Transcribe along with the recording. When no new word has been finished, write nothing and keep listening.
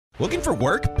Looking for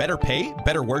work, better pay,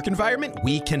 better work environment?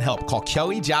 We can help. Call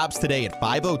Kelly Jobs today at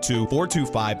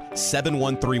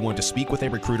 502-425-7131 to speak with a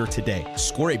recruiter today.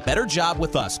 Score a better job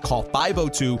with us. Call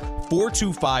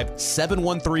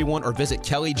 502-425-7131 or visit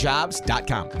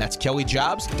kellyjobs.com. That's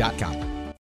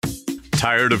kellyjobs.com.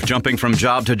 Tired of jumping from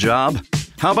job to job?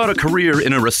 How about a career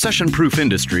in a recession-proof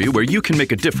industry where you can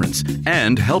make a difference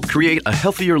and help create a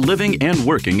healthier living and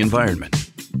working environment?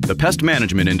 The pest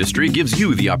management industry gives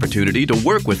you the opportunity to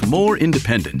work with more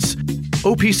independence.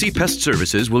 OPC Pest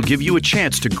Services will give you a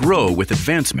chance to grow with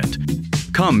advancement.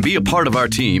 Come be a part of our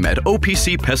team at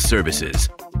OPC Pest Services.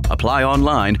 Apply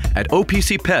online at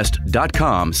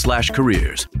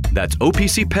opcpest.com/careers. That's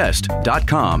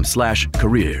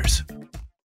opcpest.com/careers.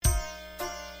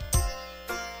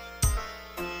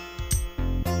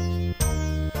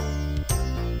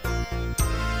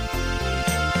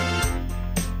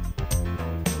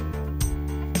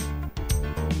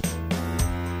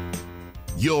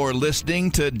 You're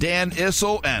listening to Dan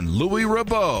Issel and Louis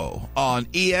Rabot on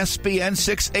ESPN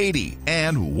 680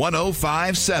 and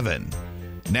 105.7.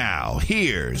 Now,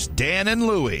 here's Dan and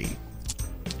Louis.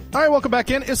 All right, welcome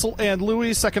back in. Issel and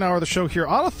Louis, second hour of the show here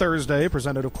on a Thursday,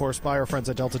 presented, of course, by our friends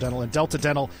at Delta Dental and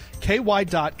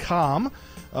DeltaDentalKY.com.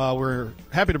 We're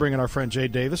happy to bring in our friend Jay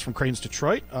Davis from Cranes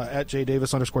Detroit, at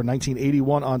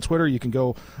JDavis_1981 on Twitter. You can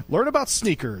go learn about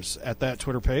sneakers at that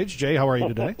Twitter page. Jay, how are you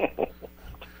today?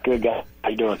 Good guy. How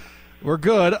you doing? We're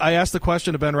good. I asked the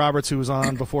question to Ben Roberts, who was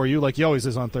on before you, like he always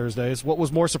is on Thursdays. What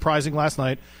was more surprising last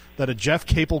night, that a Jeff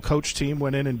Capel coach team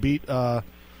went in and beat a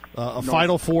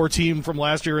Final Four team from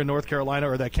last year in North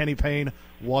Carolina, or that Kenny Payne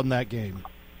won that game?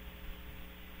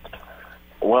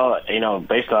 Well,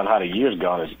 based on how the year's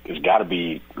gone, it's got to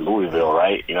be Louisville,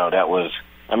 right? That was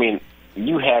 – I mean,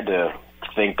 you had to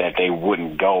think that they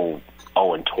wouldn't go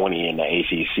 0-20 in the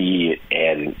ACC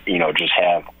and, just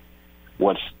have –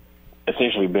 what's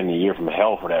essentially been the year from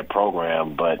hell for that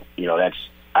program, but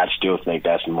I still think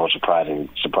that's the most surprising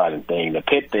thing. The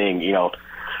Pitt thing,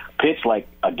 Pitt's like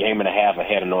a game and a half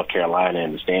ahead of North Carolina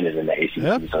in the standings in the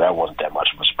ACC, so that wasn't that much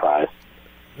of a surprise.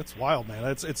 It's wild, man.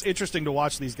 It's interesting to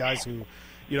watch these guys who,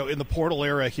 in the portal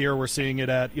era here, we're seeing it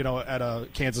at a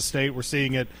Kansas State, we're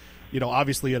seeing it,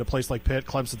 obviously at a place like Pitt.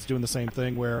 Clemson's doing the same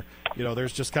thing where,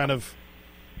 there's just kind of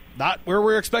not where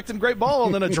we're expecting great ball,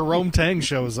 and then a Jerome Tang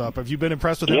shows up. Have you been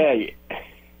impressed with him?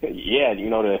 Yeah.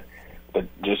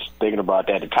 Just thinking about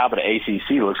that, the top of the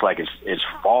ACC looks like it's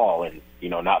fall and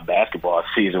not basketball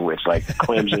season, which like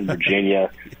Clemson, Virginia,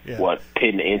 Pitt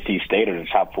and NC State are the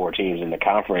top four teams in the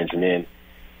conference, and then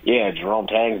Jerome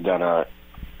Tang's done a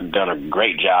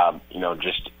great job,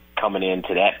 just coming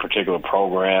into that particular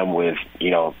program with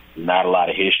not a lot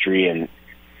of history and.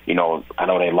 I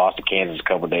know they lost to Kansas a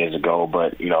couple of days ago,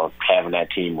 but, having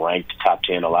that team ranked top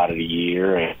 10 a lot of the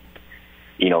year, and,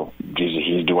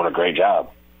 he's doing a great job.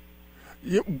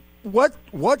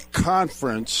 What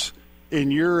conference,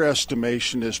 in your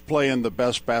estimation, is playing the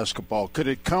best basketball? Could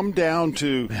it come down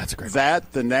to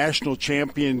that the national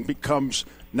champion becomes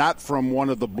not from one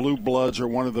of the blue bloods or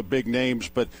one of the big names,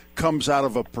 but comes out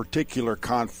of a particular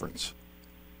conference?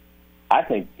 I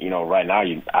think, right now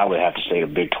I would have to say the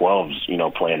Big 12's,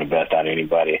 playing the best out of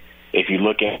anybody. If you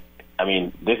look at,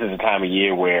 this is a time of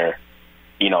year where,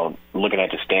 looking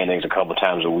at the standings a couple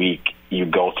times a week, you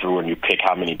go through and you pick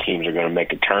how many teams are going to make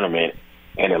the tournament,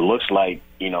 and it looks like,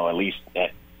 at least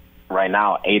right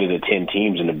now, 8 of the 10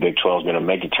 teams in the Big 12 is going to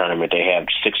make the tournament. They have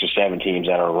 6 or 7 teams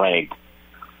that are ranked.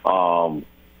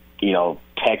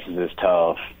 Texas is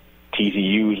tough.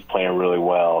 TCU's playing really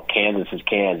well. Kansas is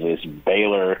Kansas.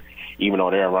 Baylor, even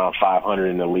though they're around 500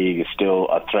 in the league, is still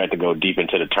a threat to go deep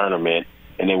into the tournament.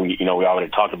 And then we already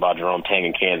talked about Jerome Tang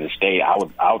and Kansas State. I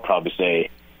would probably say,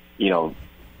 a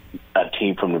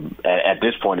team at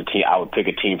this point, I would pick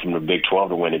a team from the Big 12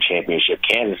 to win the championship.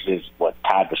 Kansas is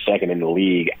tied for second in the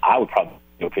league. I would probably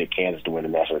pick Kansas to win the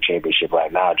national championship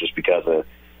right now, just because of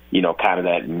kind of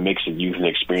that mix of youth and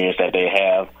experience that they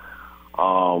have.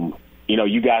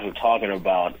 You guys were talking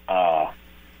about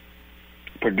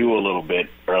Purdue a little bit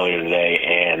earlier today,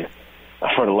 and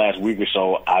for the last week or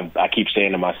so, I keep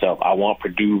saying to myself, I want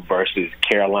Purdue versus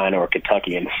Carolina or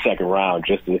Kentucky in the second round,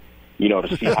 just to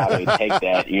see how they take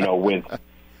that, with,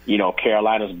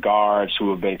 Carolina's guards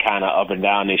who have been kind of up and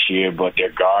down this year, but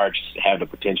their guards have the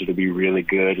potential to be really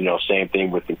good. Same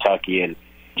thing with Kentucky, and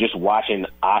just watching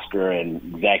Oscar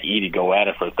and Zach Edey go at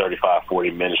it for 35,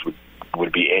 40 minutes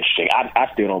would be interesting. I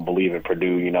still don't believe in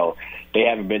Purdue. They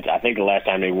haven't been I think the last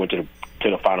time they went to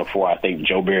the Final Four, I think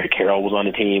Joe Barry Carroll was on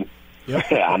the team.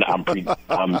 Yep.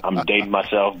 I'm dating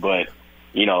myself, but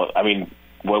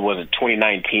what was it,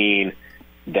 2019?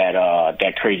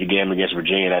 that crazy game against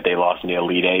Virginia that they lost in the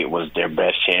Elite Eight was their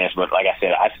best chance. But like I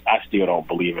said, I still don't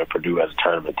believe in Purdue as a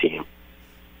tournament team.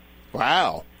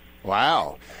 Wow.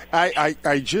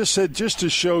 I just said, just to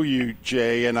show you,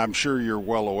 Jay, and I'm sure you're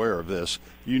well aware of this,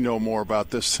 you know more about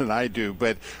this than I do,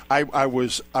 but I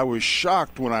was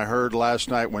shocked when I heard last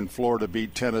night when Florida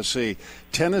beat Tennessee.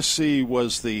 Tennessee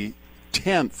was the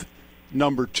 10th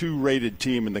number 2 rated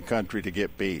team in the country to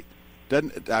get beat.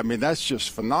 That's just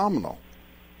phenomenal.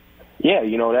 Yeah,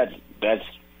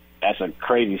 that's a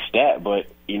crazy stat, but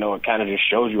it kind of just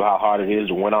shows you how hard it is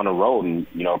to win on the road in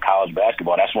college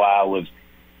basketball. That's why I was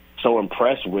so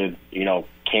impressed with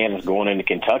Kansas going into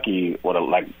Kentucky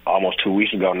almost 2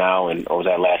 weeks ago now, or was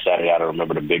that last Saturday? I don't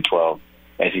remember, the Big 12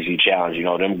 SEC Challenge.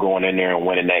 Them going in there and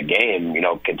winning that game.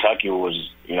 Kentucky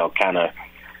was kind of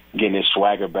getting his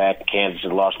swagger back. Kansas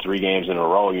had lost 3 games in a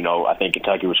row. I think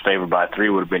Kentucky was favored by 3.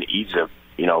 Would have been easy to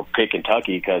pick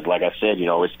Kentucky because, like I said,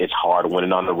 it's hard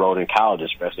winning on the road in college,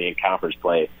 especially in conference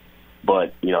play.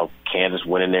 But Kansas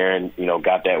went in there and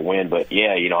got that win. But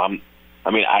yeah,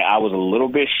 I was a little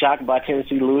bit shocked by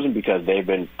Tennessee losing because they've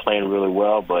been playing really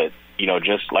well. But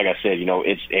just like I said,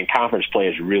 it's in conference play,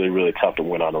 it's really, really tough to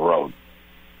win on the road.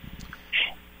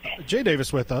 Jay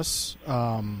Davis with us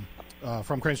from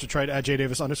Cranes Detroit at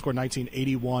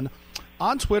JDavis_1981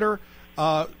 on Twitter.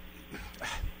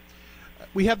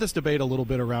 We have this debate a little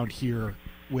bit around here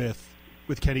with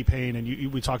Kenny Payne,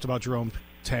 and we talked about Jerome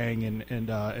Tang and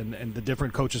the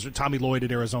different coaches. Tommy Lloyd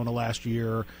at Arizona last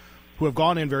year, who have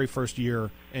gone in very first year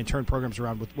and turned programs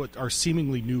around with what are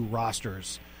seemingly new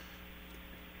rosters.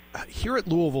 Here at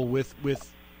Louisville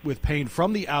with Payne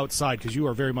from the outside, because you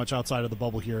are very much outside of the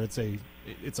bubble here, it's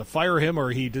a fire him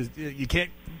or you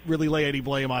can't really lay any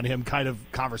blame on him kind of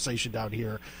conversation down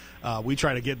here. We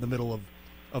try to get in the middle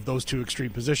of those two extreme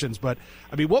positions. But,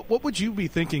 what would you be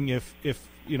thinking if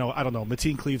I don't know,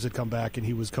 Mateen Cleaves had come back and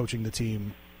he was coaching the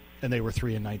team and they were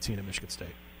 3-19 at Michigan State?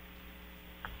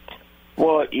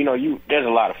 Well, there's a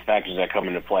lot of factors that come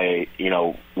into play,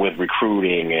 with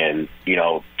recruiting and,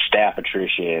 staff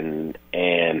attrition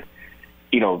and,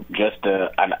 just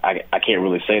I can't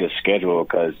really say the schedule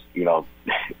because,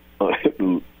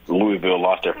 Louisville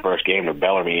lost their first game to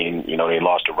Bellarmine, and, they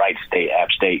lost to Wright State,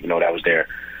 App State, that was their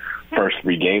first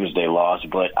 3 games they lost.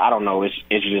 But I don't know, it's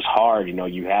just hard.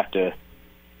 You have to,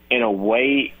 in a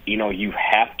way, you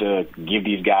have to give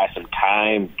these guys some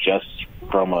time just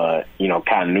from a,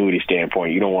 continuity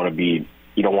standpoint. You don't want to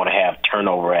have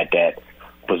turnover at that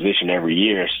position every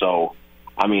year. So,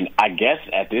 I guess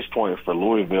at this point for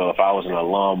Louisville, if I was an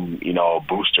alum,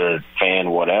 booster, fan,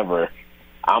 whatever,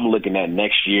 I'm looking at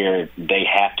next year, they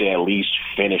have to at least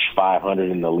finish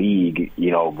 500 in the league,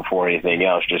 before anything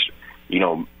else. Just,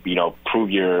 prove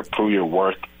your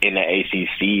worth in the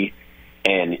ACC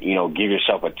and, give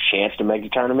yourself a chance to make the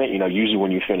tournament. Usually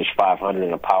when you finish 500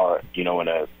 in a power, in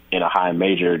a high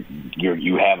major,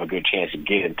 you have a good chance to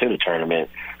get into the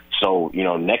tournament. So,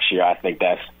 next year I think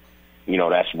that's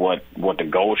what the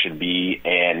goal should be.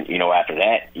 And, after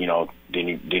that, then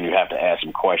you have to ask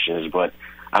some questions. But,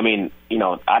 I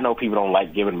know people don't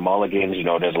like giving mulligans.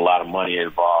 There's a lot of money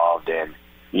involved and,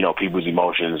 people's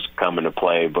emotions come into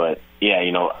play. But, yeah,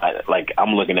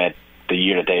 I'm looking at the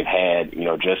year that they've had,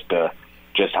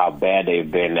 just how bad they've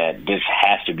been, that this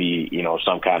has to be,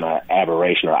 some kind of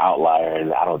aberration or outlier.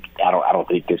 And I don't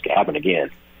think this can happen again.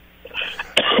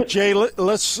 Jay,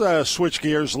 let's switch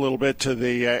gears a little bit to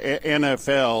the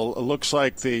NFL. It looks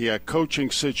like the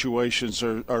coaching situations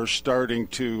are starting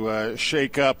to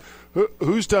shake up.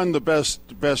 Who's done the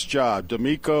best job?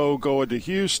 D'Amico going to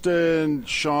Houston,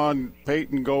 Sean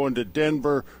Payton going to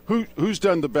Denver. Who's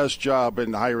done the best job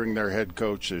in hiring their head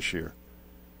coach this year?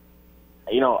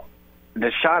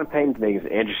 The Sean Payton thing is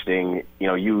interesting.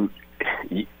 You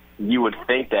would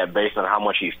think that based on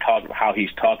how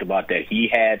he's talked about that he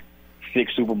had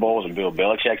 6 Super Bowls and Bill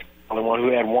Belichick's the only one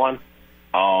who had 1.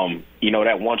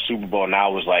 That one Super Bowl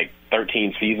now was like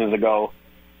 13 seasons ago.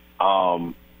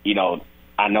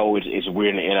 I know it's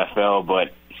weird in the NFL,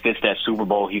 but since that Super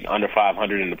Bowl, he's under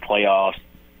 500 in the playoffs.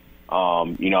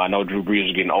 I know Drew Brees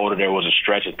was getting older. There was a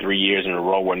stretch of 3 years in a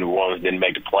row where New Orleans didn't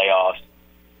make the playoffs.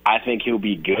 I think he'll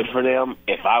be good for them.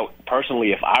 If I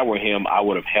were him, I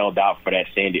would have held out for that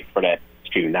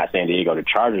the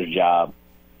Chargers job.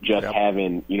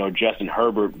 Having, Justin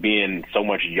Herbert being so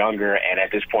much younger and at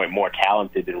this point more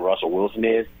talented than Russell Wilson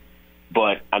is.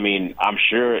 But, I'm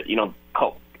sure,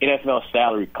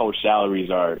 NFL coach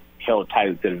salaries are held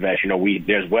tight to the vest.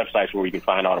 There's websites where we can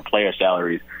find all the player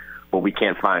salaries, but we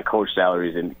can't find coach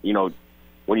salaries. And,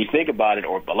 when you think about it,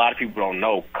 or a lot of people don't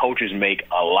know, coaches make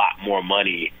a lot more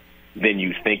money than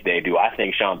you think they do. I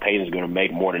think Sean Payton's going to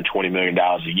make more than $20 million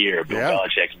a year. Bill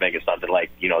Belichick's making something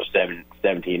like,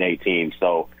 17, 18.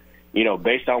 So,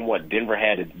 based on what Denver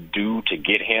had to do to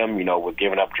get him, with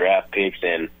giving up draft picks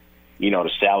and, the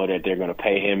salary that they're going to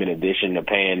pay him in addition to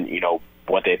paying,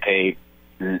 what they paid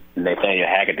Nathaniel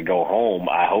Hackett to go home,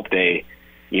 I hope they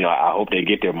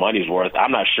get their money's worth.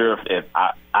 I'm not sure if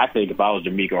I think if I was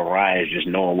DeMeco Ryans, just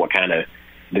knowing what kind of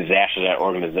disaster that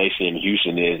organization in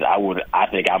Houston is, I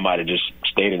think I might have just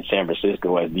stayed in San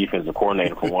Francisco as defensive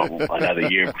coordinator for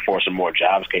another year before some more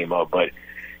jobs came up. But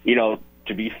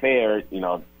to be fair,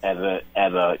 as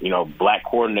a black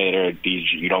coordinator,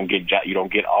 you don't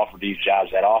get offered these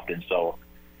jobs that often. So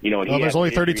there's only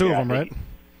 32 of them, right?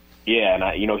 Yeah,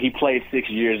 and he played 6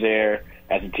 years there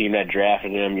as a team that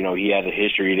drafted him. He has a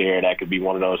history there that could be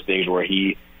one of those things where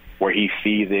he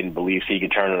sees it and believes he can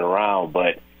turn it around.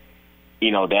 But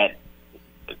that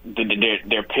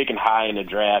they're picking high in the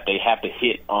draft. They have to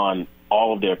hit on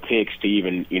all of their picks to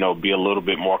even be a little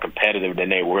bit more competitive than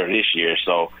they were this year.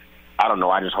 So I don't know.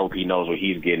 I just hope he knows what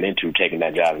he's getting into taking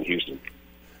that job in Houston.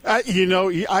 I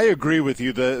agree with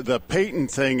you. The Peyton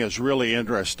thing is really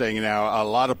interesting. Now, a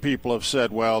lot of people have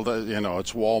said, well,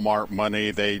 it's Walmart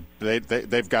money.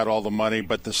 They've got all the money,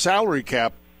 but the salary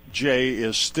cap, Jay,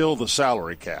 is still the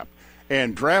salary cap,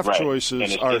 and draft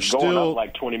choices are still going up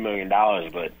like $20 million.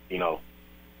 But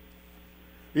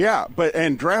yeah,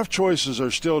 and draft choices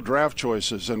are still draft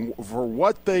choices, and for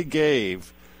what they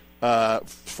gave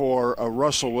for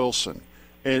Russell Wilson.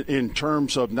 In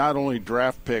terms of not only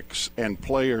draft picks and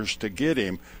players to get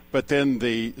him, but then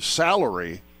the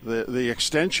salary, the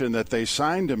extension that they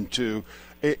signed him to,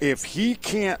 if he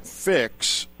can't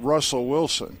fix Russell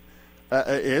Wilson,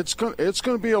 it's going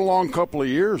to be a long couple of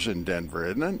years in Denver,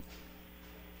 isn't it?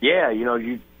 Yeah,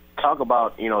 you talk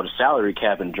about, the salary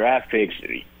cap and draft picks.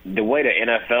 The way the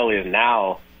NFL is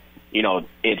now,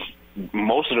 it's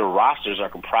most of the rosters are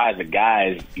comprised of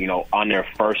guys, on their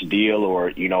first deal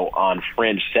or, on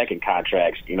fringe second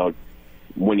contracts.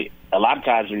 When a lot of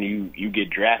times when you get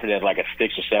drafted as like a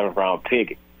 6th or 7th round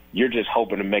pick, you're just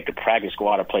hoping to make the practice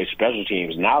squad or play special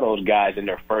teams. Now those guys in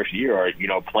their first year are,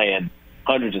 playing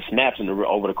hundreds of snaps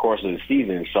over the course of the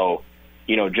season. So,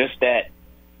 just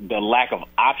the lack of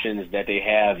options that they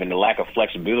have and the lack of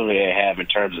flexibility they have in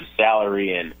terms of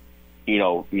salary and,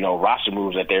 roster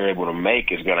moves that they're able to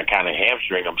make is going to kind of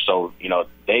hamstring them. So,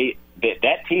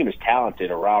 that team is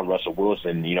talented around Russell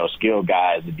Wilson, skilled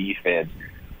guys, the defense.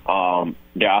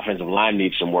 Their offensive line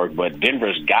needs some work, but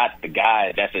Denver's got the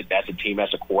guy. That's a team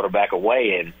that's a quarterback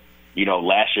away. And,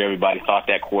 last year everybody thought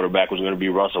that quarterback was going to be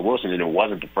Russell Wilson, and it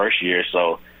wasn't the first year.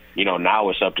 So, now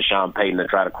it's up to Sean Payton to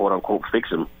try to quote-unquote fix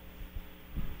him.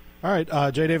 All right,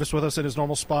 Jay Davis with us in his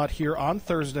normal spot here on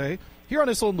Thursday. Here on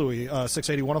Issel and Louie,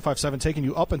 680-1057, taking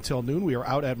you up until noon. We are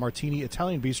out at Martini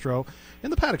Italian Bistro in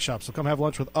the Paddock Shop, so come have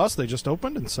lunch with us. They just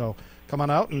opened, and so come on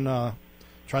out and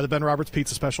try the Ben Roberts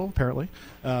Pizza Special, apparently.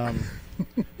 Jay, I'm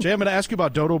going to ask you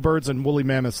about dodo birds and woolly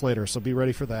mammoths later, so be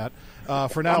ready for that.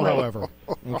 For now, however,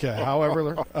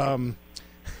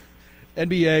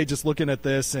 NBA, just looking at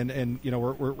this, and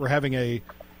we're having a,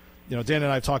 Dan and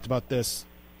I have talked about this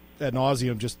ad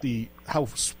nauseum, just how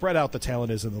spread out the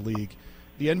talent is in the league.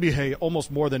 The NBA, almost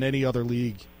more than any other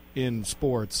league in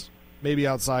sports, maybe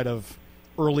outside of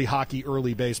early hockey,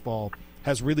 early baseball,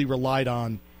 has really relied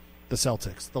on the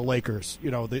Celtics, the Lakers,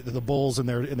 the Bulls in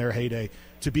their heyday,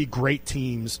 to be great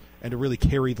teams and to really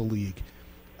carry the league.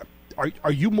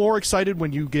 Are you more excited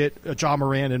when you get a Ja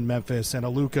Morant in Memphis and a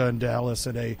Luka in Dallas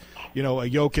and a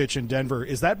Jokic in Denver?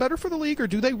 Is that better for the league, or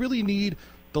do they really need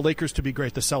the Lakers to be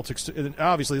great, the Celtics,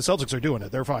 obviously the Celtics are doing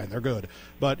it. They're fine. They're good.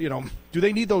 But, do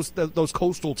they need those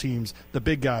coastal teams, the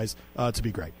big guys, to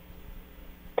be great?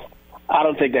 I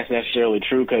don't think that's necessarily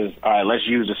true because, all right, let's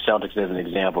use the Celtics as an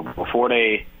example.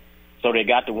 They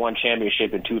got the one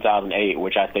championship in 2008,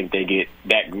 which I think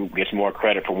that group gets more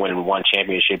credit for winning one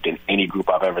championship than any group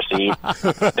I've ever seen.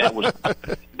 That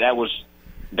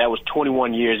was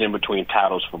 21 years in between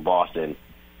titles for Boston.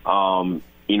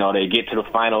 They get to the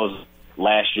finals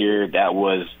last year. That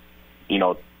was,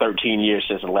 13 years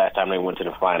since the last time they went to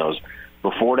the finals.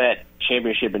 Before that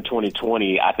championship in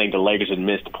 2020, I think the Lakers had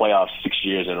missed the playoffs 6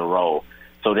 years in a row.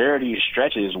 So there are these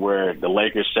stretches where the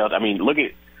Lakers look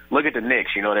at the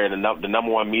Knicks. They're the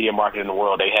number one media market in the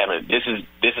world. They haven't. This is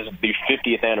the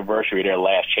 50th anniversary of their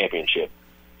last championship.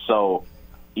 So,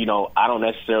 I don't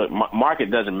necessarily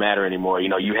market doesn't matter anymore.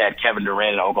 You had Kevin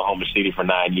Durant in Oklahoma City for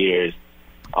 9 years.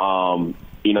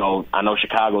 I know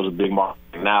Chicago's a big market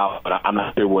now, but I'm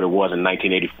not sure what it was in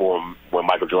 1984 when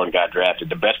Michael Jordan got drafted.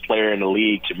 The best player in the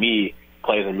league, to me,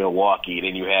 plays in Milwaukee.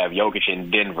 Then you have Jokic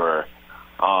in Denver.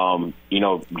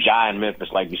 Ja in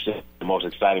Memphis, like you said, the most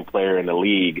exciting player in the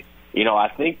league. I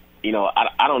think,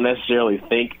 I don't necessarily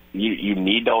think you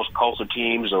need those coastal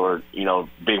teams or,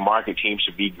 big market teams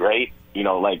to be great.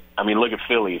 Look at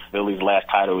Philly. Philly's last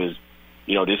title is,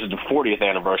 this is the 40th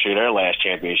anniversary of their last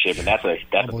championship, and that's a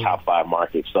top 5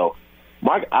 market. So,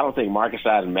 I don't think market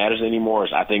size matters anymore.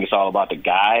 I think it's all about the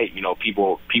guy.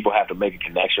 People have to make a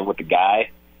connection with the guy,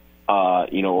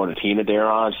 or the team that they're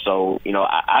on. So,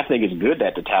 I think it's good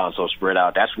that the talent's so spread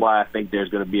out. That's why I think there's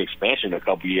going to be expansion in a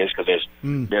couple of years because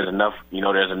there's enough,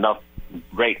 there's enough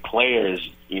great players,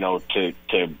 to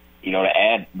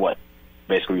add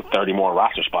basically 30 more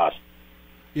roster spots.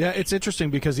 Yeah, it's interesting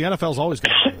because the NFL's always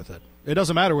going to play with it. It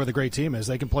doesn't matter where the great team is;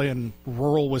 they can play in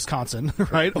rural Wisconsin,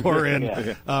 right? Or in,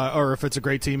 or if it's a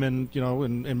great team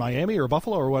in Miami or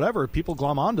Buffalo or whatever, people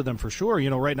glom onto them for sure.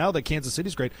 Right now that Kansas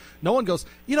City's great. No one goes,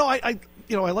 I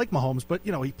like Mahomes, but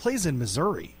he plays in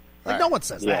Missouri. Like, no one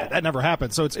says that. That never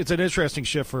happened. So it's an interesting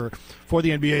shift for the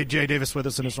NBA. Jay Davis with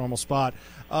us in his normal spot.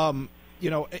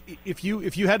 If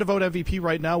you had to vote MVP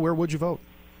right now, where would you vote?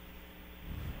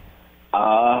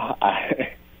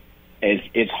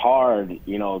 It's hard,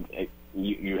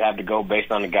 you have to go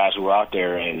based on the guys who are out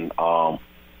there. And I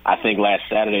think last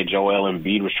Saturday, Joel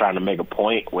Embiid was trying to make a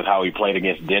point with how he played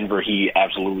against Denver. He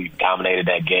absolutely dominated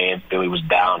that game. Philly was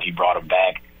down. He brought him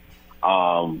back.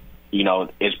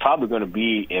 It's probably going to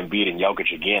be Embiid and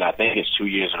Jokic again. I think it's 2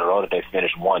 years in a row that they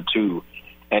finished 1-2.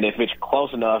 And if it's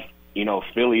close enough,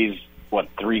 Philly's,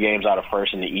 3 games out of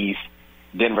first in the East.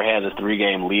 Denver has a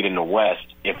 3-game lead in the West.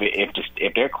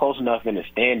 If they're close enough in the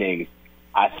standings,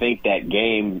 I think that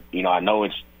game, I know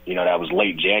it's, that was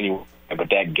late January, but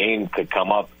that game could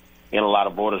come up in a lot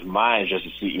of voters' minds just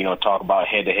to see, talk about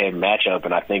head-to-head matchup,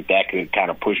 and I think that could kind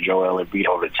of push Joel Embiid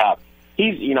over the top.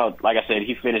 He's, like I said,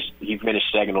 he finished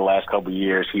second the last couple of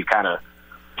years. He's kind of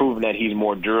proven that he's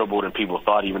more durable than people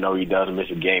thought, even though he does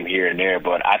miss a game here and there.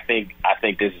 But I think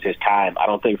this is his time. I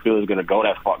don't think Philly's going to go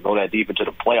that deep into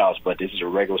the playoffs, but this is a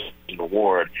regular season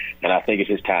award, and I think it's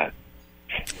his time.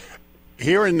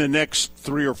 Here in the next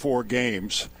 3 or 4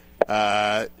 games,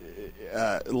 LeBron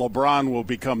will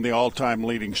become the all-time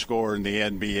leading scorer in the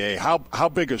NBA. How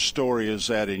big a story is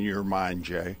that in your mind,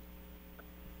 Jay?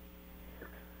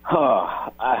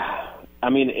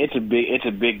 It's a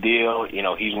big deal.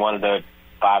 He's one of the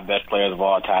 5 best players of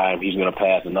all time. He's going to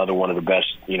pass another one of the best,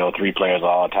 3 players of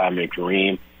all time in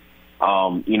Kareem.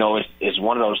 It's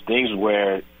one of those things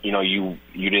where, you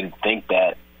didn't think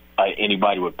that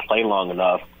anybody would play long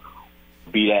enough,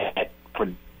 be that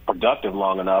productive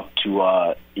long enough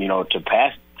to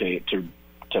pass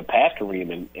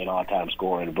Kareem in all-time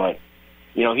scoring. But,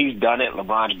 he's done it.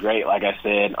 LeBron's great. Like I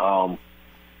said,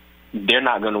 they're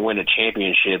not going to win a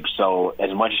championship. So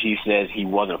as much as he says he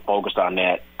wasn't focused on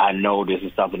that, I know this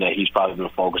is something that he's probably been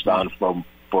focused on for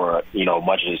much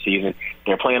of the season.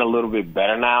 They're playing a little bit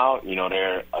better now.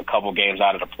 They're a couple games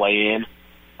out of the play-in.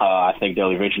 I think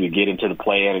they'll eventually get into the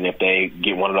play-in, and if they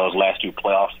get one of those last 2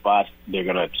 playoff spots, they're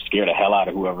going to scare the hell out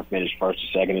of whoever finished first or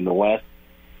second in the West.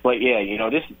 But yeah,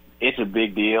 it's a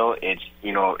big deal. It's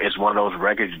it's one of those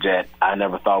records that I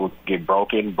never thought would get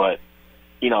broken, but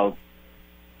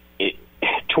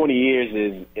 20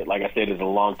 years is, like I said, is a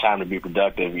long time to be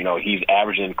productive. He's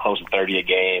averaging close to 30 a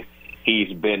game.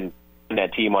 He's been in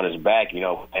that team on his back,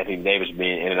 Anthony Davis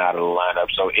being in and out of the lineup.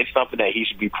 So it's something that he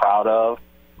should be proud of.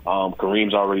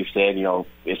 Kareem's already said,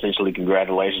 essentially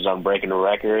congratulations on breaking the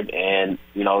record. And,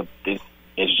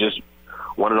 it's just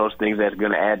one of those things that's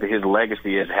going to add to his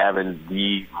legacy as having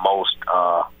the most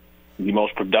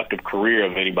productive career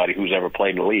of anybody who's ever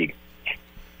played in the league.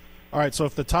 All right, so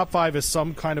if the top 5 is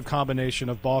some kind of combination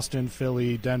of Boston,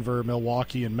 Philly, Denver,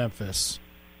 Milwaukee, and Memphis,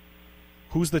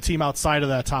 who's the team outside of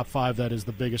that top 5 that is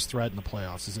the biggest threat in the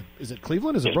playoffs? Is it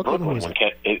Cleveland? Is it Brooklyn? Who is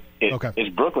it?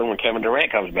 It's Brooklyn when Kevin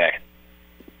Durant comes back.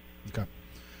 Okay.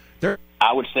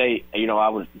 I would say,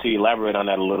 to elaborate on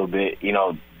that a little bit,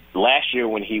 last year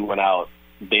when he went out,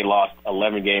 they lost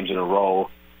 11 games in a row.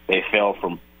 They fell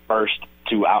from first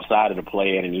to outside of the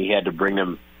play-in, and he had to bring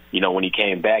them. When he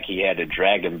came back, he had to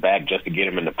drag them back just to get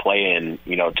them in the play-in,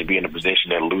 to be in a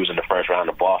position to lose in the first round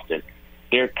of Boston.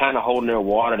 They're kind of holding their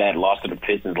water. That loss to the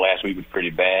Pistons last week was pretty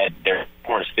bad. They're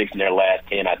 4-6 in their last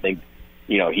 10. I think,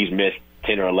 he's missed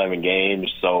 10 or 11 games.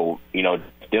 So,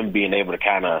 them being able to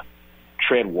kind of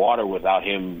tread water without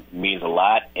him means a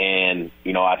lot. And,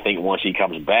 I think once he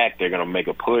comes back, they're going to make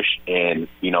a push. And,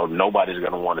 nobody's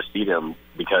going to want to see them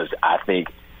because I think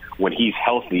when he's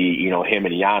healthy, him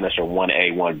and Giannis are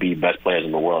 1A, 1B best players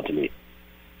in the world to me.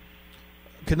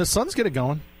 Can the Suns get it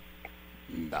going?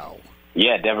 No.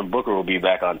 Yeah, Devin Booker will be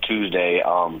back on Tuesday.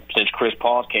 Since Chris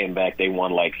Paul came back, they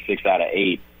won like 6 out of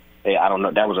 8. I don't know.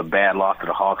 That was a bad loss to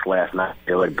the Hawks last night.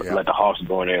 They let the Hawks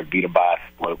go in there and beat them by,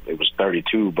 it was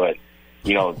 32. But,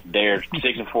 they're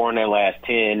 6-4 in their last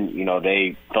 10.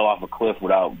 They fell off a cliff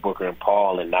without Booker and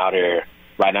Paul, and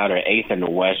right now they're 8th in the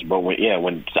West. But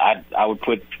I would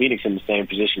put Phoenix in the same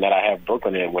position that I have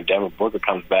Brooklyn in. When Devin Booker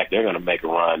comes back, they're going to make a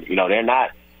run.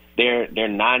 They're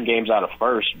 9 games out of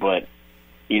first, but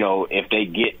if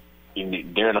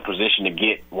they're in a position to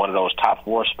get one of those top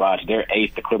 4 spots. They're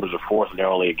 8th, the Clippers are 4th, and they're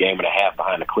only a game and a half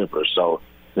behind the Clippers. So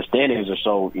the standings are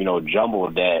so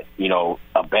jumbled that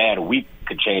a bad week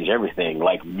could change everything.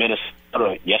 Like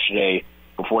Minnesota yesterday,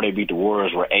 before they beat the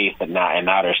Warriors, were 8th, and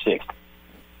now they're 6th.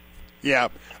 Yeah,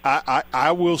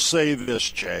 I will say this,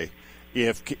 Jay.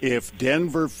 If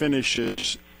Denver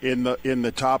finishes in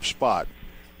the top spot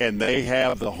and they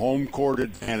have the home court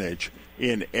advantage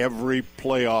in every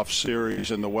playoff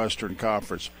series in the Western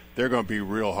Conference, they're going to be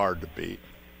real hard to beat.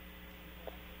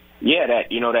 Yeah,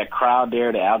 that crowd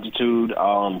there, the altitude.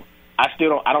 I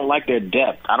don't like their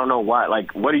depth. I don't know why.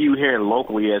 Like, what are you hearing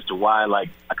locally as to why? Like,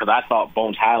 because I thought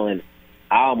Bones Highland,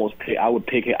 I would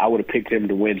have picked him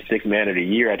to win 6th Man of the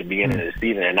Year at the beginning of the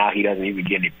season, and now he doesn't even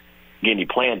get any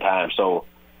playing time. So,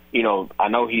 I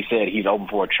know he said he's open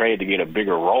for a trade to get a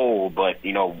bigger role, but,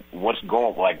 what's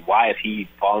going, like, why is he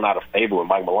falling out of favor with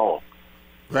Mike Malone?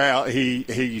 Well, he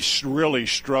really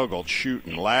struggled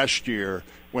shooting. Last year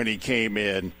when he came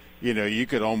in, you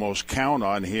could almost count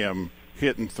on him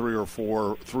hitting 3 or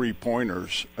 4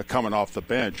 3-pointers coming off the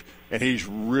bench, and he's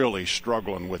really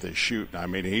struggling with his shooting. I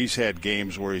mean, he's had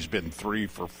games where he's been 3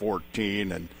 for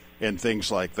 14 and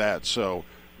things like that. So,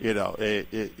 yeah,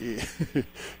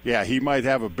 he might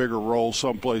have a bigger role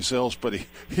someplace else, but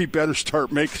he better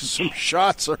start making some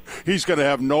shots or he's going to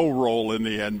have no role in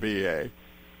the NBA.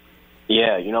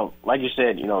 Yeah, like you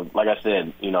said, like I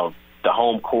said, the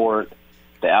home court,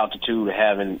 the altitude,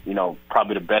 having,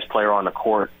 probably the best player on the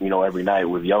court, every night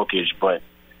with Jokic. But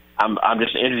I'm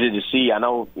just interested to see. I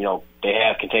know, they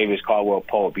have Kentavious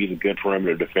Caldwell-Pope. He's a good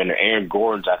perimeter defender. Aaron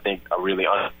Gordon's, I think, a really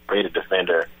underrated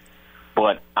defender.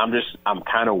 But I'm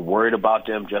kind of worried about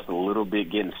them just a little bit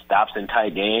getting stops in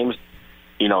tight games,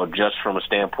 just from a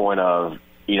standpoint of,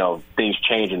 things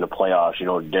change in the playoffs.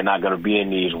 They're not going to be in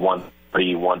these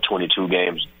 122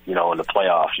 games, in the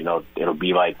playoffs. It'll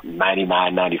be like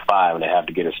 99-95 and they have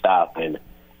to get a stop. And,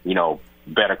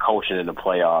 better coaching in the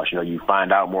playoffs. You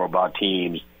find out more about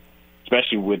teams,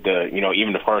 especially with the,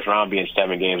 even the first round being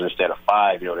 7 games instead of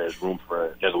 5, there's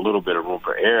a little bit of room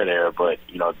for error there. But,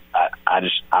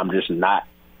 I'm just not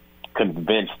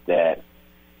convinced that,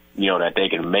 that they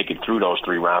can make it through those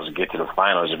 3 rounds and get to the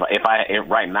finals. If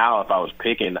right now, if I was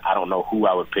picking, I don't know who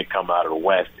I would pick coming out of the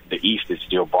West. The East is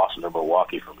still Boston or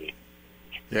Milwaukee for me.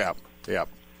 Yeah.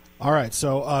 All right,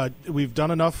 so we've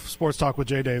done enough sports talk with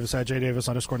Jay Davis at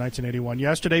JDavis_1981.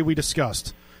 Yesterday we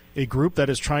discussed a group that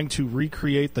is trying to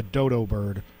recreate the dodo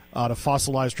bird out of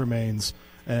fossilized remains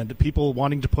and people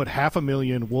wanting to put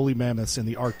 500,000 woolly mammoths in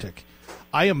the Arctic.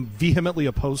 I am vehemently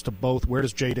opposed to both. Where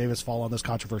does Jay Davis fall on this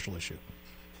controversial issue?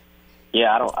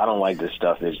 Yeah, I don't like this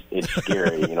stuff. It's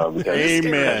scary, because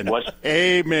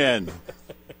Amen.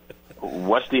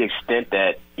 What's the extent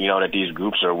that, that these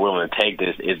groups are willing to take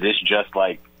this? Is this just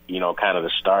like, kind of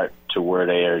the start to where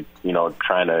they are,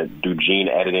 trying to do gene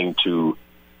editing to,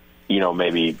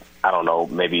 maybe, I don't know,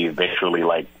 maybe eventually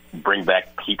like bring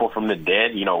back people from the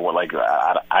dead? Like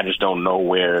I just don't know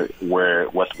what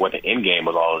the end game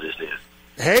of all of this is.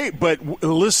 Hey, but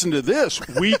listen to this.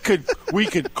 We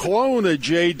could clone a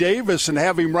Jay Davis and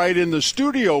have him right in the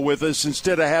studio with us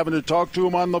instead of having to talk to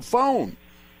him on the phone.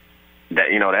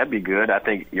 That'd be good. I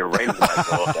think your ratings might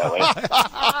go up that way.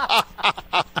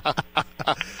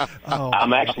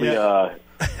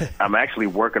 I'm actually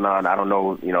working on. I don't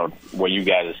know, what you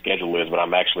guys' schedule is, but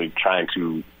I'm actually trying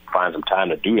to find some time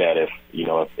to do that. If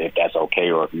that's okay,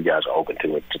 or if you guys are open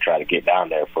to it, to try to get down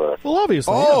there for. Well,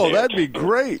 obviously. Oh, that'd be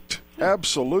great.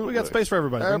 Absolutely. We got space for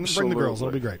everybody. Bring the girls.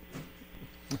 It'll be great.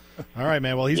 All right,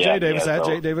 man. Well, he's Jay Davis at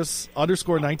Jay Davis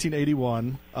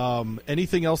 _1981.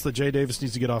 Anything else that Jay Davis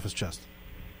needs to get off his chest?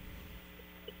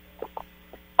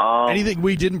 Anything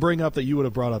we didn't bring up that you would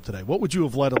have brought up today? What would you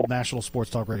have led a national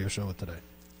sports talk radio show with today?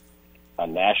 A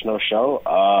national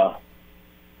show?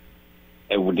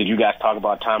 Did you guys talk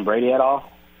about Tom Brady at all?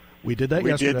 We did that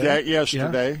yesterday. We did that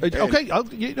yesterday. Yeah. Okay,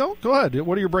 go ahead.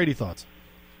 What are your Brady thoughts?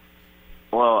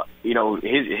 Well,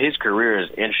 his career is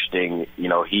interesting.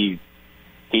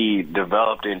 He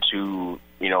developed into,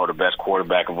 the best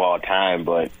quarterback of all time,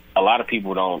 but a lot of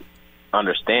people don't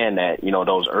understand that,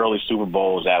 those early Super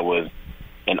Bowls that was,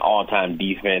 an all-time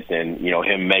defense and,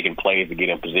 him making plays to get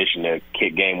in position to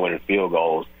kick game-winning field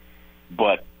goals.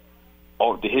 But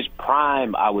his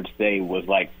prime, I would say, was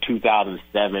like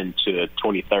 2007 to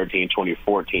 2013,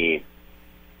 2014.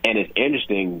 And it's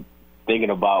interesting thinking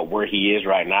about where he is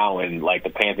right now and, like, the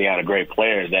pantheon of great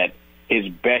players, that his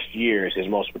best years, his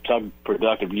most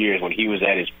productive years when he was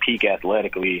at his peak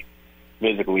athletically,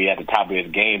 physically at the top of his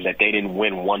games, that they didn't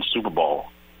win one Super Bowl.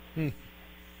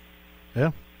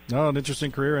 Yeah. No, an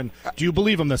interesting career. And do you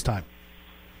believe him this time?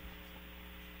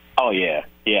 Oh yeah.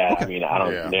 Okay. I mean, I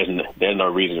don't. Yeah. There's no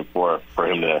reason for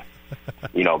him to,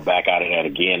 back out of that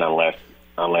again unless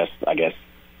I guess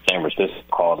San Francisco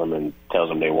calls him and tells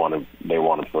him they want him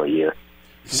for a year.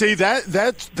 See,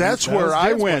 that's where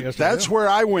I went. That's where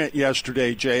I went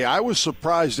yesterday, Jay. I was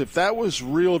surprised if that was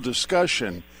real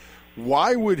discussion.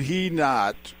 Why would he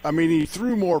not? I mean, he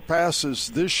threw more passes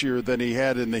this year than he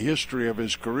had in the history of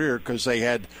his career because they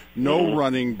had no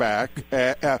running back.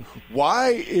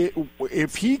 Why,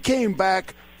 if he came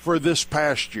back for this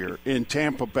past year in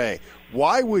Tampa Bay,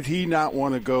 why would he not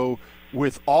want to go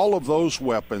with all of those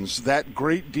weapons, that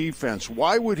great defense?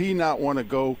 Why would he not want to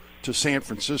go to San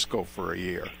Francisco for a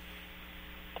year?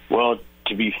 Well,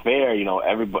 to be fair,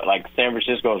 everybody, like, San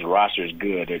Francisco's roster is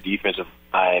good. Their defensive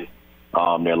line,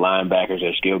 their linebackers,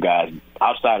 their skill guys.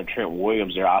 Outside of Trent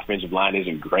Williams, their offensive line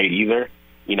isn't great either.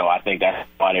 I think that's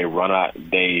why they run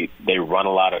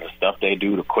a lot of the stuff they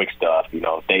do, the quick stuff.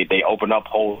 They open up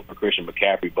holes for Christian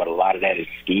McCaffrey, but a lot of that is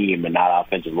scheme and not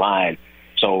offensive line.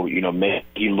 So, maybe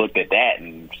he looked at that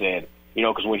and said,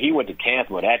 because when he went to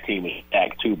Tampa, that team was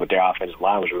stacked too, but their offensive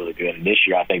line was really good. And this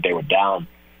year, I think they were down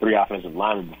 3 offensive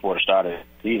linemen before the start of the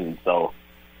season. So,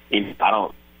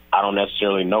 I don't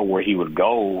necessarily know where he would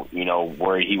go,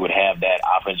 where he would have that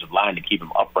offensive line to keep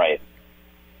him upright.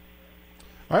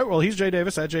 All right, well, he's Jay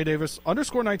Davis at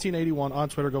 @JDavis_1981 on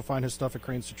Twitter. Go find his stuff at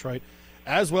Cranes Detroit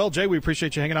as well. Jay, we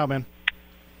appreciate you hanging out, man.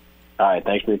 All right,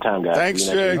 thanks for your time, guys. Thanks,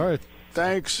 Jay. All right.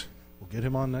 Thanks. We'll get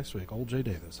him on next week. Old Jay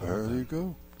Davis. There you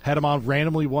go. Had him on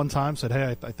randomly one time, said,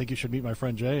 hey, I think you should meet my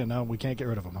friend Jay, and now we can't get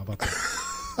rid of him. How about that?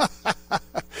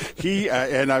 He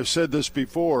and I've said this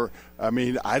before, I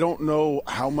mean, I don't know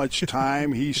how much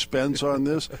time he spends on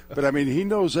this, but, I mean, he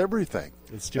knows everything.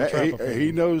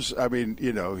 He knows, I mean,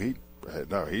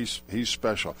 he's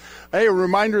special. Hey, a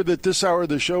reminder that this hour of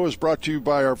the show is brought to you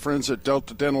by our friends at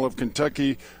Delta Dental of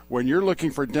Kentucky. When you're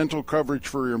looking for dental coverage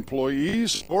for your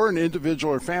employees or an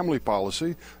individual or family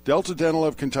policy, Delta Dental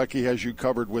of Kentucky has you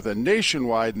covered with a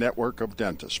nationwide network of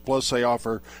dentists. Plus, they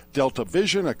offer Delta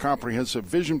Vision, a comprehensive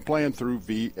vision plan through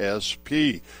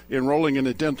VSP. Enrolling in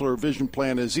a dental or vision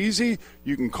plan is easy.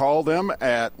 You can call them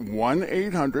at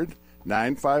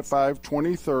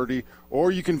 1-800-955-2030,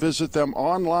 or you can visit them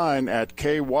online at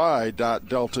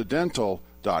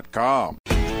ky.deltadental.com.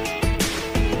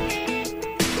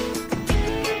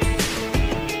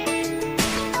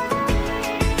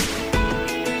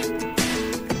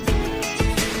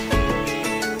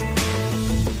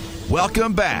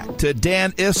 Welcome back to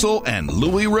Dan Issel and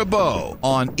Louis Ribot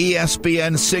on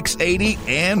ESPN 680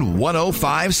 and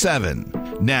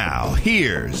 105.7. Now,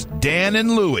 here's Dan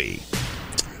and Louis.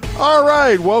 All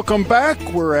right, welcome back.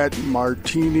 We're at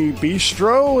Martini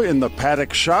Bistro in the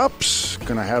Paddock Shops.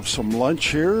 Going to have some lunch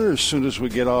here as soon as we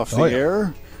get off the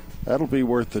air. That'll be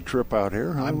worth the trip out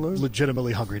here, huh, I'm Lou?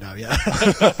 legitimately hungry now, yeah.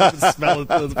 The smell of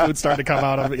the food starting to come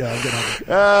out. I'm getting hungry.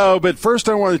 Oh, but first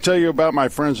I want to tell you about my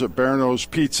friends at Berno's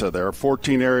Pizza. There are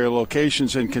 14 area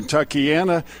locations in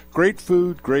Kentuckiana. Great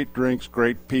food, great drinks,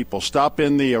 great people. Stop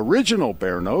in the original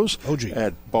Berno's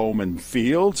at Bowman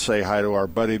Field. Say hi to our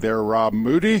buddy there, Rob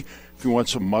Moody. If you want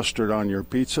some mustard on your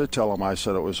pizza, tell him I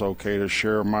said it was okay to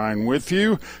share mine with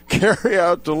you. Carry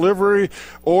out delivery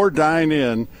or dine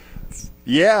in.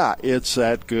 Yeah, it's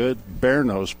that good.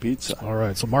 Berno's Pizza. All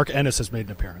right, so Mark Ennis has made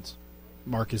an appearance.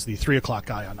 Mark is the 3 o'clock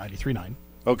guy on 93.9.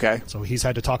 Okay. So he's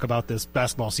had to talk about this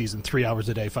basketball season 3 hours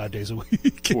a day, 5 days a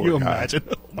week. Can you imagine?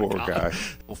 Poor guy.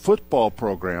 Well, football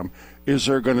program, is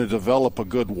there going to develop a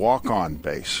good walk-on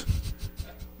base?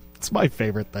 It's my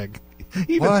favorite thing.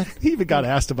 He even got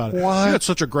asked about it. What? You had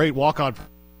such a great walk-on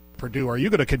Purdue. Are you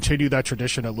going to continue that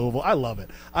tradition at Louisville? I love it.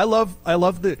 I love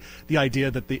the idea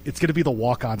that it's going to be the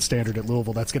walk-on standard at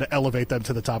Louisville that's going to elevate them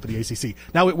to the top of the ACC.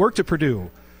 Now, it worked at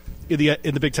Purdue in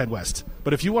the Big Ten West,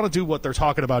 but if you want to do what they're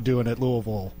talking about doing at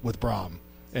Louisville with Braum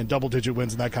and double-digit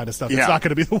wins and that kind of stuff, it's not going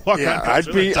to be the walk-on.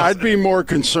 Yeah, I'd be more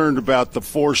concerned about the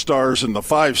 4 stars and the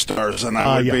 5 stars than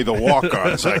I would be the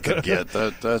walk-ons I could get.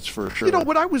 That's for sure. You know,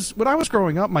 when I was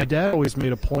growing up, my dad always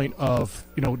made a point of,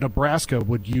 Nebraska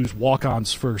would use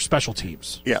walk-ons for special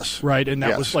teams. Yes. Right, and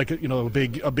that was like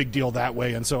a big deal that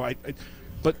way. And so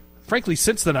but frankly,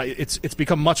 since then, it's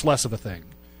become much less of a thing.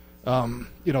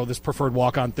 This preferred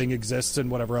walk-on thing exists and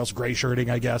whatever else, gray shirting,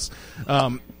 I guess.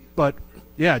 But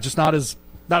yeah, just not as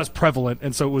prevalent.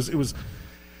 And so it was.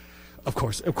 Of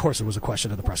course, it was a question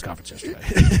in the press conference yesterday.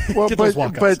 Well,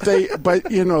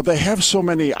 but they have so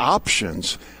many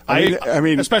options. I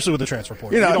mean, especially with the transfer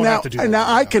portal. You don't have to do that. Now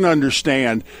I can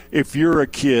understand if you're a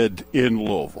kid in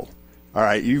Louisville. All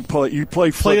right, you play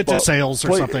football. Play at DeSales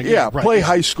or something. Yeah, play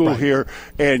high school here,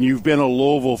 and you've been a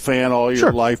Louisville fan all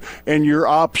your life, and your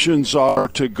options are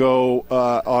to go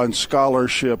on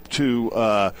scholarship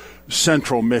to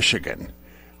Central Michigan.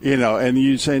 And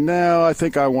you say, no, I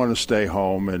think I want to stay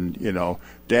home. And,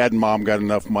 Dad and Mom got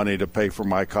enough money to pay for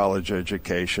my college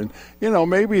education.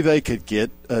 Maybe they could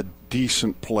get a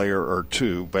decent player or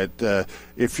two. But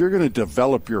if you're going to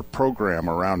develop your program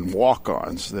around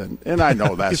walk-ons, then, and I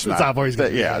know that's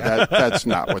that's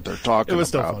not what they're talking about.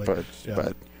 Still funny. But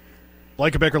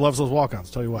Blankenbaker loves those walk-ons,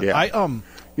 tell you what. Yeah.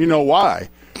 You know why?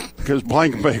 Because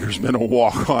Blankenbaker's been a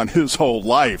walk-on his whole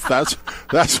life. That's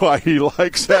why he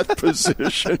likes that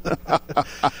position.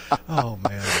 Oh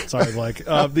man, sorry, Blake.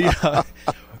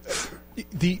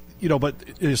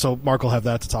 So Mark will have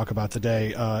that to talk about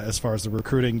today. As far as the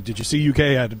recruiting, did you see UK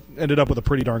ended up with a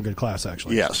pretty darn good class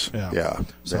actually? Yes. Yeah.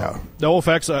 No ill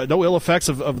effects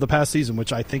of the past season,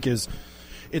 which I think it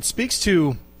speaks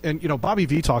to. And Bobby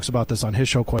V talks about this on his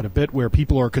show quite a bit, where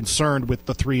people are concerned with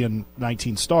the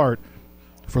 3-19 start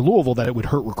for Louisville that it would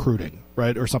hurt recruiting,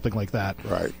 right, or something like that.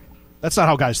 Right. That's not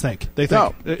how guys think. They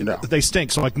think they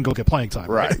stink, so I can go get playing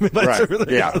time. Right. We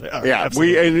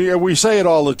say it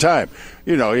all the time.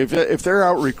 If they're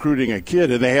out recruiting a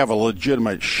kid and they have a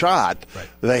legitimate shot,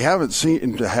 they haven't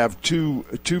seemed to have too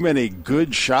many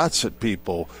good shots at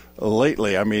people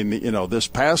lately. I mean, this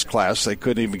past class they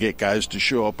couldn't even get guys to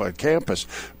show up on campus.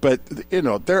 But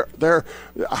they're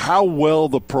how well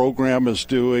the program is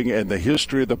doing and the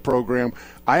history of the program.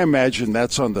 I imagine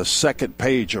that's on the second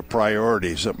page of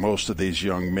priorities that most of these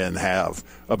young men have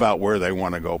about where they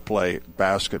want to go play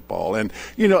basketball. And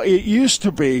it used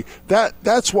to be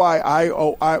that's why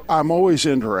I'm always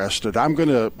interested. I'm going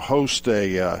to host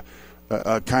a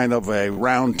kind of a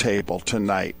round table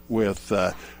tonight with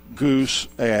Goose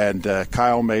and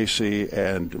Kyle Macy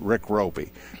and Rick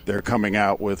Roby. They're coming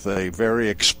out with a very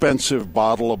expensive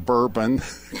bottle of bourbon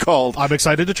called. I'm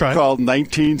excited to try. Called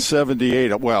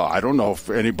 1978. Well, I don't know if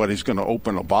anybody's going to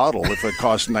open a bottle if it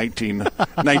costs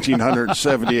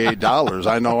 $1,978.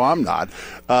 I know I'm not.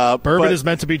 Bourbon is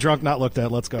meant to be drunk, not looked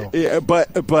at. Let's go. Yeah,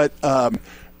 but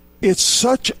it's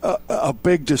such a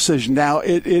big decision now.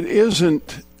 It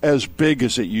isn't as big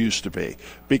as it used to be,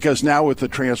 because now with the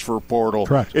transfer portal,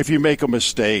 correct, if you make a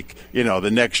mistake, the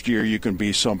next year you can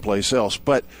be someplace else.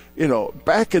 But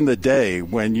back in the day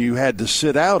when you had to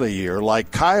sit out a year, like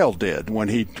Kyle did when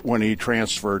he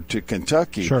transferred to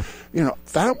Kentucky, sure,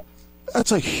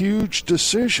 that's a huge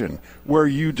decision where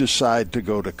you decide to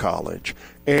go to college.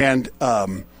 And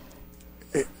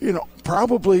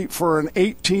probably for an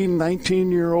 18,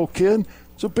 19-year-old kid,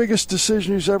 it's the biggest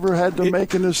decision he's ever had to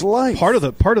make in his life. Part of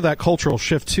that cultural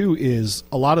shift too is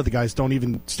a lot of the guys don't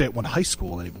even stay at one high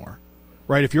school anymore,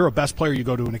 right? If you're a best player, you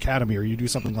go to an academy or you do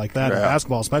something like that in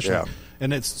basketball, especially,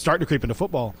 and it's starting to creep into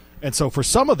football. And so for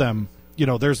some of them,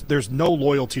 there's no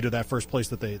loyalty to that first place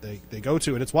that they go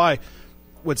to, and it's why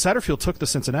when Satterfield took the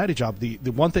Cincinnati job, the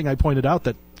one thing I pointed out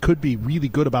that could be really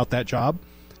good about that job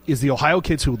is the Ohio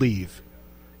kids who leave.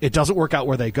 It doesn't work out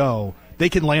where they go. They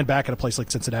can land back at a place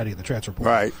like Cincinnati in the transfer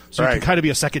portal. Right. So it can kind of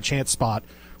be a second chance spot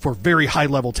for very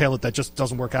high-level talent that just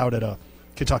doesn't work out at a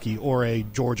Kentucky or a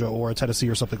Georgia or a Tennessee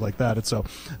or something like that. And so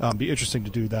be interesting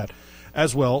to do that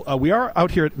as well. We are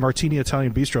out here at Martini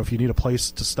Italian Bistro if you need a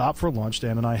place to stop for lunch.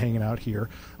 Dan and I hanging out here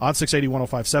on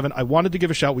 680-1057. I wanted to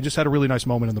give a shout. We just had a really nice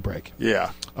moment in the break.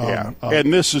 Yeah,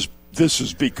 and this is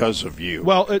because of you.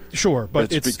 Well, sure,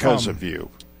 but it's because of you.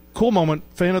 Cool moment.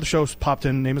 Fan of the show popped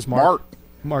in. Name is Mark.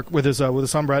 Mark with his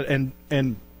son Brad, and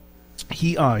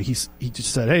he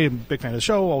just said, "Hey, I'm a big fan of the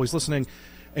show, always listening."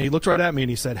 And he looked right at me and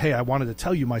he said, "Hey, I wanted to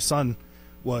tell you my son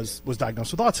was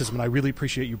diagnosed with autism, and I really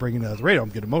appreciate you bringing that to the radio." I'm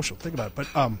getting emotional. Think about it,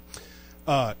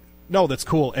 but no, that's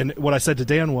cool. And what I said to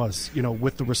Dan was,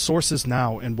 with the resources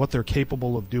now and what they're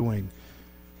capable of doing,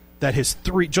 that his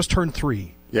just turned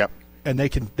 3. Yep. And they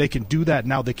can do that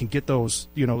now. They can get those,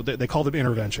 they call them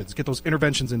interventions. Get those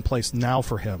interventions in place now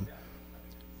for him.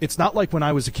 It's not like when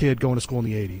I was a kid going to school in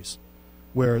the 80s,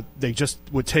 where they just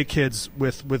would take kids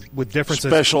with differences.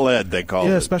 Special ed, they call it.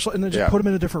 Yeah, special, and then just put them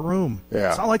in a different room. Yeah.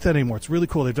 It's not like that anymore. It's really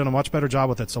cool. They've done a much better job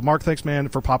with it. So, Mark, thanks, man,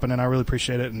 for popping in. I really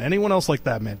appreciate it. And anyone else like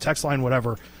that, man, text line,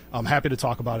 whatever, I'm happy to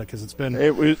talk about it because it's been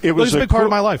it was a big part of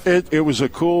my life. It was a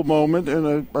cool moment,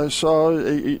 and I saw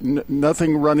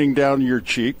nothing running down your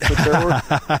cheek,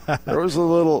 but there was a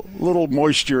little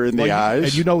moisture in the eyes.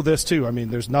 And you know this, too. I mean,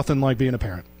 there's nothing like being a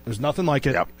parent. There's nothing like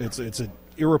it. Yep. It's an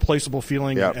irreplaceable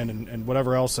feeling and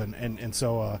whatever else. And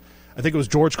so I think it was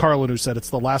George Carlin who said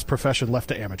it's the last profession left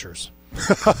to amateurs.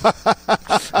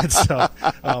 And so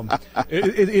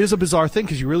it is a bizarre thing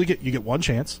because you get one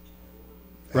chance,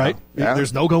 right? Yeah.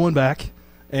 There's no going back.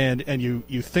 And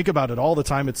you think about it all the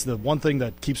time. It's the one thing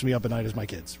that keeps me up at night is my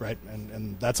kids, right?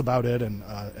 And that's about it.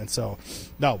 And so,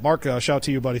 no, Mark, shout out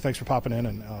to you, buddy. Thanks for popping in.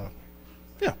 And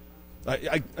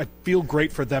I feel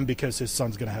great for them because his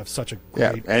son's going to have such a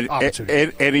great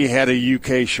opportunity. And he had a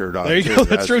UK shirt on. There you go.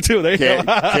 That's true, too. There you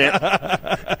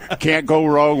go. Can't go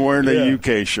wrong wearing a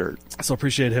UK shirt. So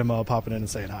appreciate him popping in and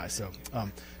saying hi. So,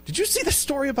 did you see the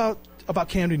story about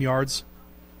Camden Yards?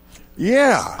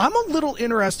 Yeah. I'm a little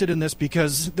interested in this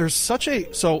because there's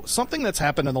something that's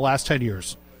happened in the last 10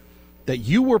 years that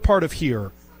you were part of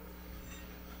here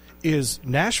is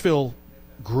Nashville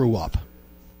grew up.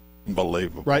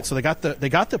 Unbelievable. Right, so they got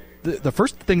the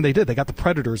first thing they did, they got the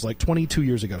Predators like 22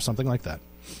 years ago, something like that.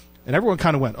 And everyone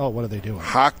kind of went, "Oh, what are they doing?"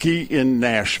 Hockey in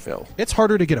Nashville. It's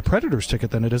harder to get a Predators ticket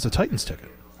than it is a Titans ticket.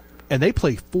 And they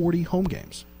play 40 home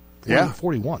games.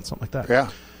 41, something like that.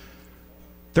 Yeah.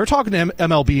 They're talking to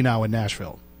MLB now in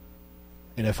Nashville.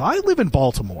 And if I live in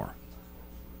Baltimore,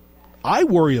 I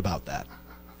worry about that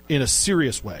in a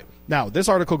serious way. Now, this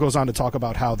article goes on to talk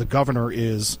about how the governor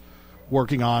is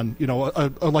working on,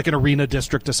 like an arena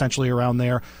district essentially around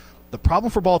there. The problem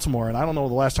for Baltimore, and I don't know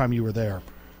the last time you were there.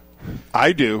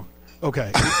 I do. Okay.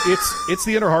 It's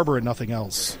the Inner Harbor and nothing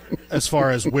else as far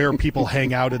as where people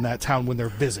hang out in that town when they're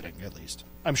visiting, at least.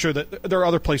 I'm sure that there are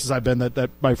other places I've been that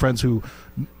my friends who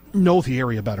know the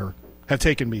area better have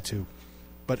taken me to.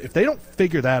 But if they don't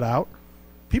figure that out,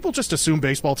 people just assume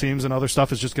baseball teams and other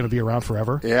stuff is just going to be around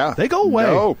forever. Yeah. They go away.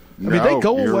 No, they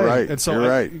go you're away. Right. And so you're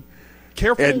right.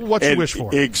 Careful what you wish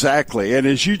for. Exactly. And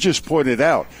as you just pointed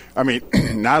out, I mean,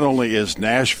 not only is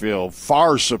Nashville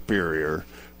far superior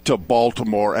to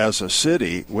Baltimore as a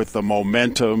city with the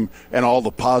momentum and all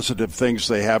the positive things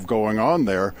they have going on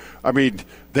there, I mean,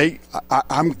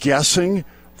 I'm guessing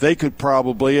they could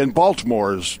probably, and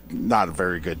Baltimore is not a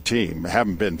very good team,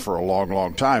 haven't been for a long,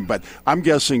 long time, but I'm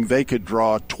guessing they could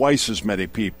draw twice as many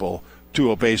people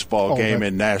to a baseball game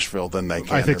in Nashville than they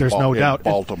can. I think there's no doubt.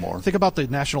 Baltimore. Think about the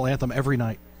national anthem every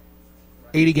night.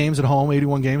 80 games at home,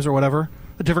 81 games or whatever.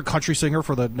 A different country singer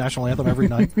for the national anthem every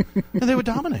night. And they would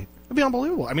dominate. It'd be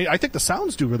unbelievable. I mean, I think the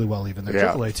Sounds do really well, even their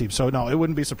AAA team. So, no, it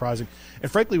wouldn't be surprising. And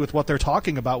frankly, with what they're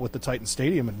talking about with the Titan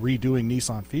Stadium and redoing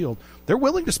Nissan Field, they're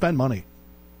willing to spend money.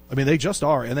 I mean, they just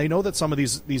are. And they know that some of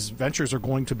these ventures are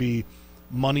going to be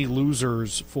money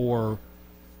losers for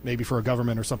maybe for a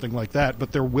government or something like that,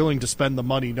 but they're willing to spend the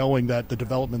money knowing that the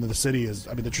development of the city is,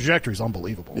 I mean, the trajectory is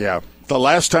unbelievable. Yeah. The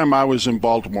last time I was in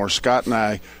Baltimore, Scott and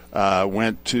I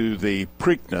went to the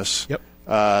Preakness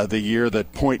the year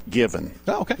that Point Given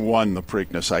won the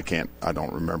Preakness. I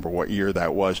don't remember what year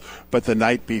that was, but the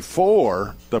night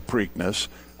before the Preakness,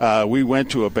 we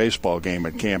went to a baseball game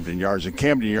at Camden Yards, and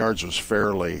Camden Yards was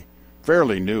fairly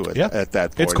new at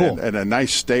that point. It's cool. And a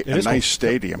nice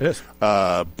stadium. It is.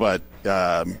 But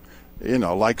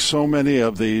like so many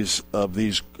of these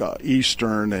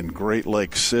eastern and Great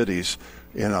Lakes cities,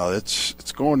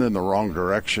 it's going in the wrong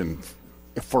direction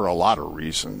for a lot of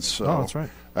reasons. So, that's right.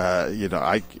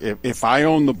 If I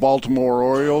owned the Baltimore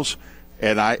Orioles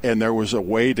and there was a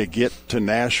way to get to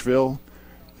Nashville,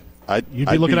 you'd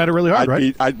be looking at it really hard,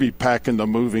 right? I'd be packing the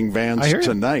moving vans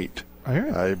tonight. I hear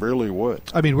you. I really would.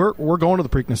 I mean, we're going to the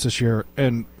Preakness this year,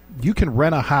 and you can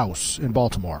rent a house in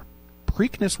Baltimore,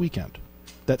 Preakness weekend,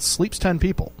 that sleeps 10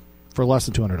 people for less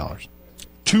than $200.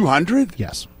 200?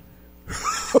 Yes.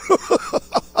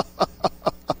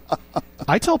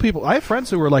 I tell people, I have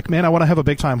friends who are like, man, I want to have a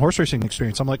big-time horse racing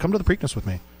experience. I'm like, come to the Preakness with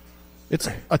me. It's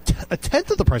a tenth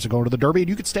of the price of going to the Derby, and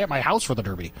you could stay at my house for the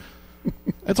Derby.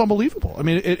 It's unbelievable. I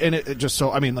mean, it just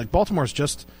so, I mean, like, Baltimore's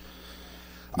just,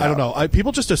 I don't know.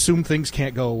 People just assume things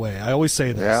can't go away. I always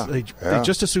say this. They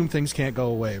just assume things can't go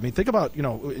away. I mean, think about,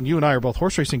 and you and I are both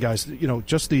horse racing guys,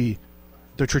 just the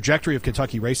trajectory of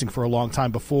Kentucky racing for a long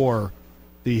time before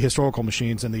the historical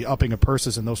machines and the upping of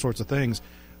purses and those sorts of things,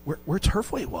 where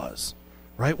Turfway was,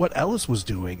 right? What Ellis was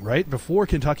doing, right? Before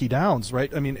Kentucky Downs,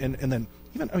 right? I mean, and then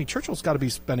even, Churchill's got to be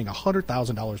spending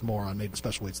 $100,000 more on maiden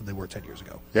special weights than they were 10 years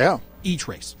ago. Yeah. Each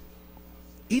race.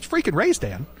 each freaking race,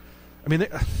 Dan. I mean,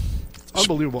 it's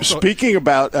unbelievable. Speaking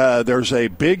about, there's a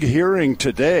big hearing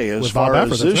today as far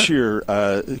as this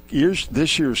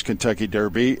year's Kentucky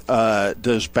Derby.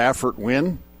 Does Baffert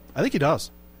win? I think he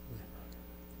does.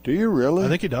 Do you really? I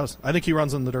think he does. I think he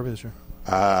runs in the Derby this year.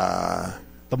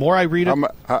 The more I read it,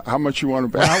 how much you want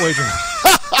to bet? I'm not wagering.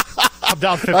 I'm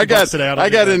down $50 today. I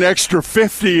got an extra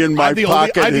 50 in my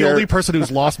pocket. I'm the only person who's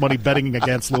lost money betting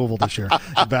against Louisville this year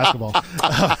in basketball.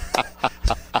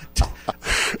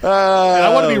 And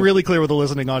I want to be really clear with the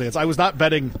listening audience. I was not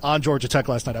betting on Georgia Tech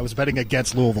last night. I was betting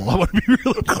against Louisville. I want to be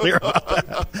really clear about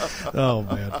that. Oh,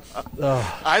 man.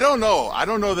 I don't know. I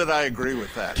don't know that I agree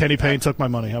with that. Kenny Payne took my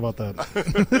money. How about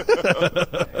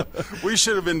that? We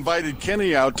should have invited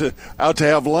Kenny out to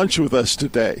have lunch with us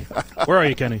today. Where are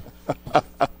you, Kenny?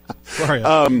 Where are you?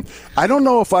 I don't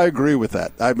know if I agree with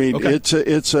that. I mean, Okay.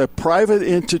 it's a private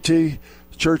entity,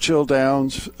 Churchill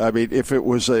Downs. I mean, if it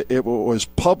was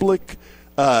public,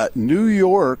 New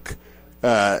York.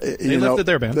 They lifted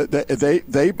their ban.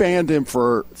 They banned him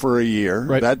for a year.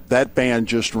 Right. That ban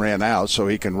just ran out, so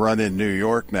he can run in New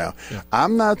York now. Yeah.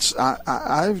 I'm not.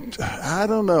 I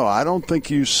don't know. I don't think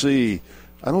you see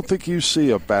a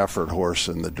Baffert horse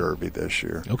in the Derby this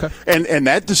year. Okay. And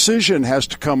that decision has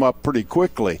to come up pretty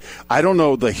quickly. I don't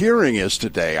know. The hearing is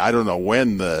today. I don't know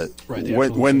when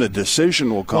when the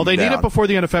decision will come. Well, they down. need it before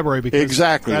the end of February because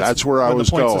exactly. That's where I was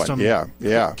going.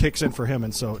 Yeah. Kicks in for him,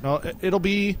 and so no, it'll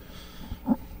be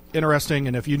interesting.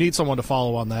 And if you need someone to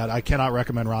follow on that, I cannot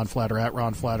recommend Ron Flatter at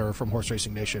Ron Flatter from Horse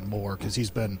Racing Nation more because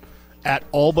he's been at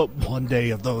all but one day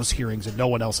of those hearings, and no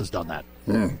one else has done that.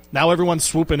 Now everyone's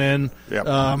swooping in. Yep.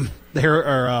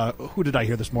 Who did I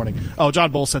hear this morning? Oh,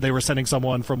 John Bull said they were sending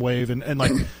someone from Wave, and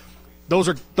like those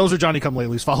are Johnny Come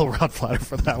Latelys. Follow Ron Flatter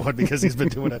for that one because he's been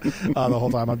doing it the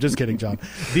whole time. I'm just kidding, John.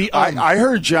 I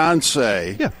heard John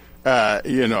say, yeah.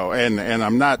 And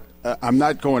I'm not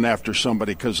going after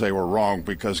somebody because they were wrong,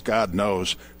 because God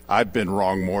knows I've been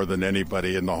wrong more than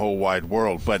anybody in the whole wide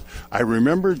world. But I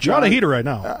remember John. You're on a heater right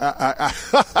now.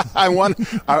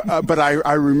 But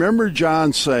I remember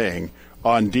John saying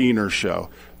on Diener's show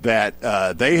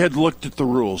that they had looked at the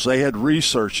rules, they had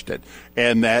researched it,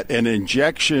 and that an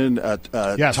injection,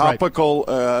 topical,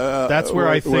 right. That's where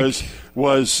I think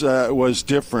was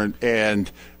different,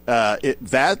 and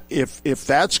if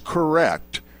that's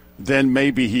correct, then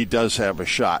maybe he does have a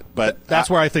shot. But that's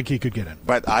where I think he could get in.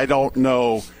 But I don't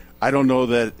know. I don't know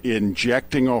that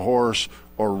injecting a horse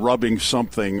or rubbing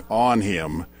something on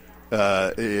him.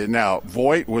 Now,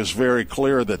 Voigt was very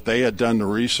clear that they had done the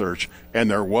research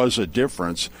and there was a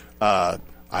difference. I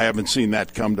haven't seen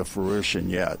that come to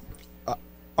fruition yet.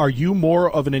 Are you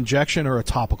more of an injection or a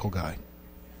topical guy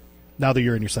now that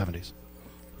you're in your 70s?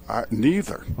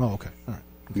 Neither. Oh, okay. All right.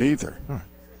 Neither. All right.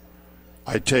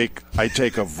 I take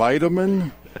a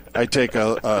vitamin, I take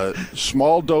a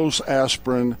small dose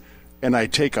aspirin, and I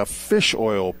take a fish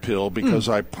oil pill because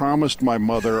I promised my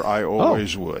mother I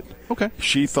always would. Okay.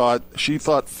 She thought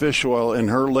fish oil in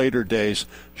her later days.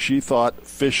 She thought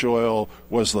fish oil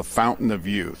was the fountain of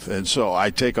youth, and so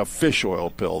I take a fish oil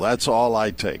pill. That's all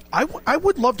I take. I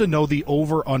would love to know the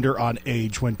over/under on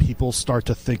age when people start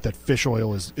to think that fish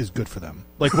oil is good for them.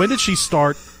 Like, when did she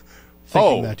start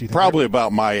thinking that? Do you think? Probably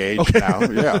about my age now.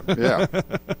 Yeah.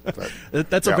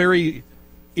 That's a very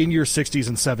in your 60s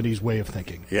and 70s way of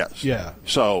thinking. Yes. Yeah.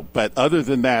 So, but other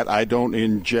than that, I don't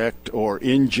inject or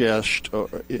ingest.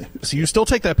 So you still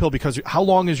take that pill because how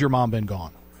long has your mom been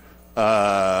gone?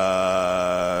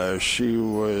 She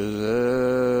was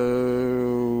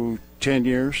 10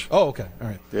 years. Oh, okay. All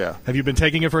right. Yeah. Have you been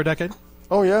taking it for a decade?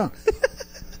 Oh, yeah.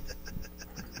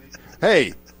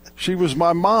 Hey, she was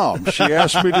my mom. She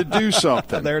asked me to do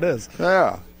something. There it is.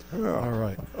 Yeah. All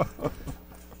right.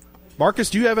 Marcus,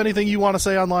 do you have anything you want to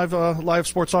say on live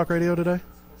Sports Talk Radio today?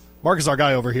 Marcus is our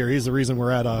guy over here. He's the reason we're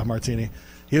at Martini.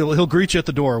 He'll greet you at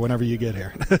the door whenever you get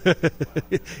here.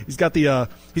 He's got the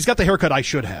haircut I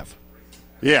should have.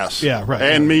 Yes. Yeah, right.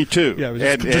 And me too.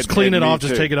 Yeah, just clean it off,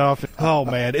 just take it off. Oh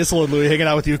man, Issel and Louie hanging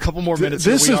out with you. A couple more minutes.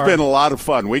 This has been a lot of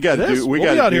fun. We got to do this. Oh, we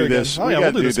yeah, got to we'll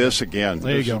do this again.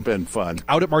 There this you go. has been fun.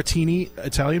 Out at Martini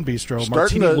Italian Bistro,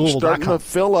 Starting to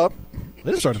fill up.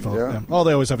 They started to fill up. Yeah. Oh,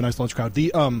 they always have a nice lunch crowd.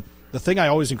 The thing I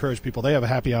always encourage people, they have a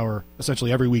happy hour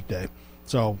essentially every weekday.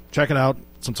 So check it out.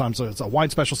 Sometimes it's a wine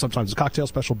special, sometimes it's a cocktail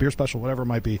special, beer special, whatever it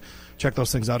might be. Check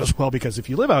those things out as well, because if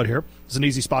you live out here, it's an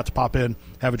easy spot to pop in,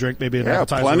 have a drink, maybe an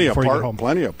appetizer before you get home.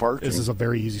 Plenty of parking. This is a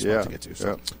very easy spot to get to.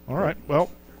 So. All right.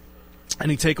 Well,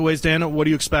 any takeaways, Dan? What do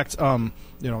you expect? Now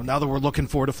that we're looking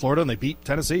forward to Florida, and they beat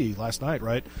Tennessee last night,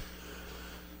 right?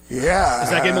 Yeah. Is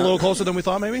that game a little closer than we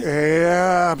thought, maybe?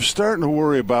 Yeah, I'm starting to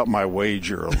worry about my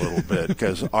wager a little bit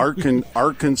because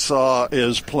Arkansas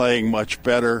is playing much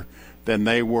better than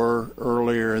they were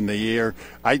earlier in the year.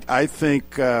 I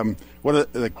think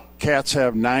the Cats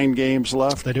have 9 games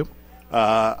left. They do.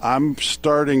 I'm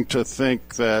starting to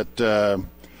think that.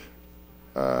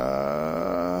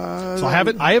 So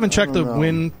I haven't checked the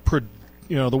win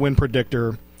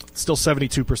predictor. Still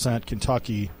 72%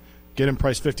 Kentucky. Get him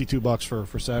priced $52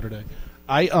 for Saturday.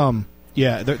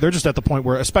 They're just at the point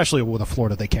where, especially with a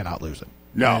Florida, they cannot lose it.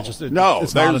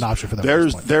 It's not an option for them.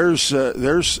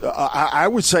 There's I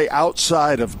would say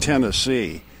outside of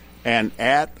Tennessee and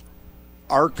at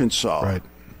Arkansas, right.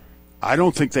 I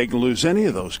don't think they can lose any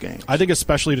of those games. I think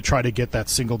especially to try to get that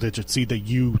single-digit seed that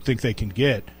you think they can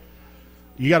get,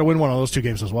 you got to win one of those 2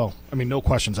 games as well. I mean, no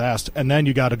questions asked. And then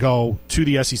you got to go to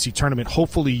the SEC tournament.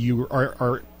 Hopefully, you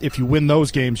are if you win those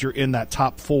games, you're in that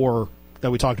top 4 that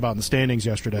we talked about in the standings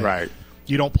yesterday. Right.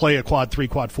 You don't play a quad 3,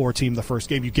 quad 4 team the first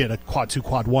game. You get a quad 2,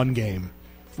 quad 1 game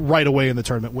right away in the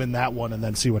tournament, win that one, and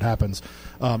then see what happens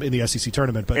in the SEC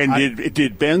tournament. But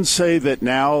did Ben say that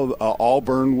now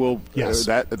Auburn will? Yes.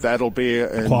 That'll be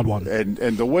a quad 1.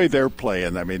 And the way they're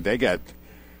playing, I mean, they got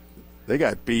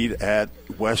beat at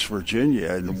West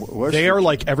Virginia. And they are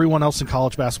like everyone else in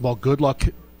college basketball. Good luck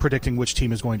predicting which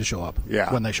team is going to show up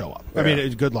when they show up. Yeah. I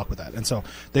mean, good luck with that. And so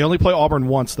they only play Auburn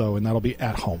once, though, and that'll be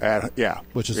at home.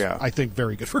 Which is, I think,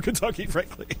 very good for Kentucky,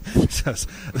 frankly. Because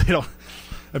they don't.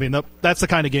 I mean, that's the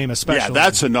kind of game, especially. Yeah,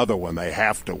 that's another one they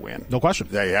have to win. No question.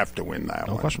 They have to win that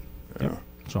one. No question. Yeah. Yeah.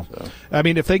 So, I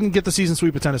mean, if they can get the season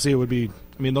sweep of Tennessee, it would be.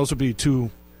 I mean, those would be 2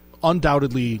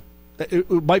 undoubtedly. It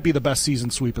might be the best season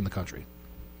sweep in the country.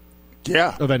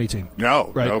 Yeah. Of any team.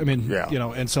 No. Right? Nope. I mean, yeah.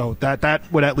 And so that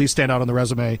would at least stand out on the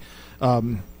resume.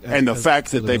 And the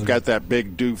fact that they've got that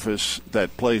big doofus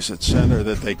that plays at center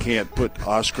that they can't put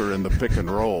Oscar in the pick and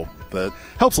roll. That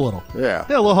helps a little. Yeah.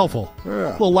 Yeah, a little helpful. Yeah.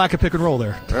 A little lack of pick and roll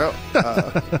there.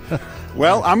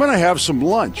 Well, I'm going to have some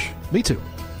lunch. Me too.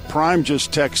 Prime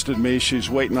just texted me. She's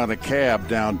waiting on a cab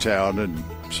downtown, and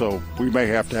so we may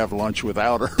have to have lunch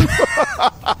without her.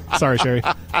 Sorry, Sherry.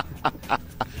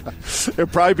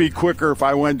 It'd probably be quicker if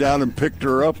I went down and picked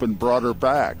her up and brought her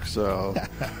back. So,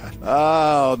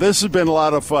 this has been a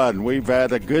lot of fun. We've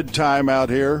had a good time out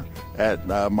here at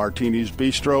Martini's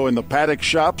Bistro in the Paddock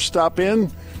Shop. Stop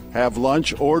in, have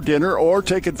lunch or dinner, or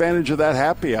take advantage of that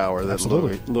happy hour that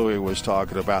Louis was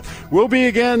talking about. We'll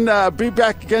be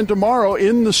back again tomorrow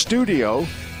in the studio,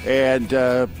 and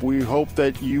we hope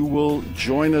that you will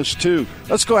join us too.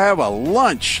 Let's go have a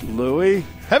lunch, Louis.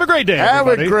 Have a great day,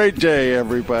 everybody. Have a great day,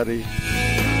 everybody.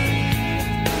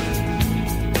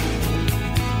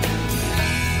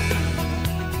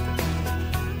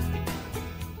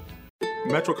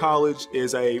 Metro College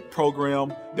is a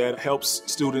program that helps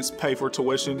students pay for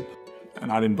tuition,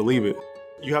 and I didn't believe it.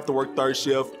 You have to work third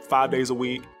shift 5 days a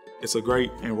week. It's a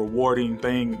great and rewarding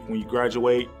thing when you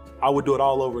graduate. I would do it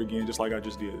all over again, just like I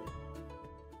just did.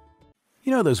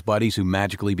 You know those buddies who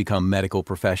magically become medical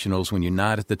professionals when you're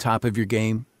not at the top of your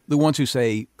game? The ones who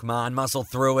say, "Come on, muscle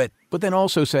through it," but then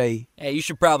also say, "Hey, you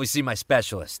should probably see my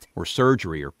specialist." Or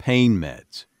surgery or pain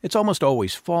meds. It's almost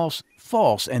always false,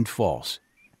 false, and false.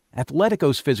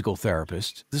 Athletico's physical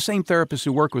therapists, the same therapists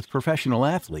who work with professional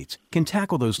athletes, can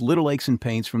tackle those little aches and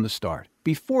pains from the start,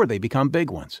 before they become big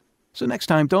ones. So next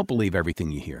time, don't believe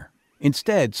everything you hear.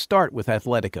 Instead, start with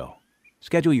Athletico.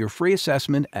 Schedule your free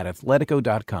assessment at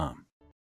athletico.com.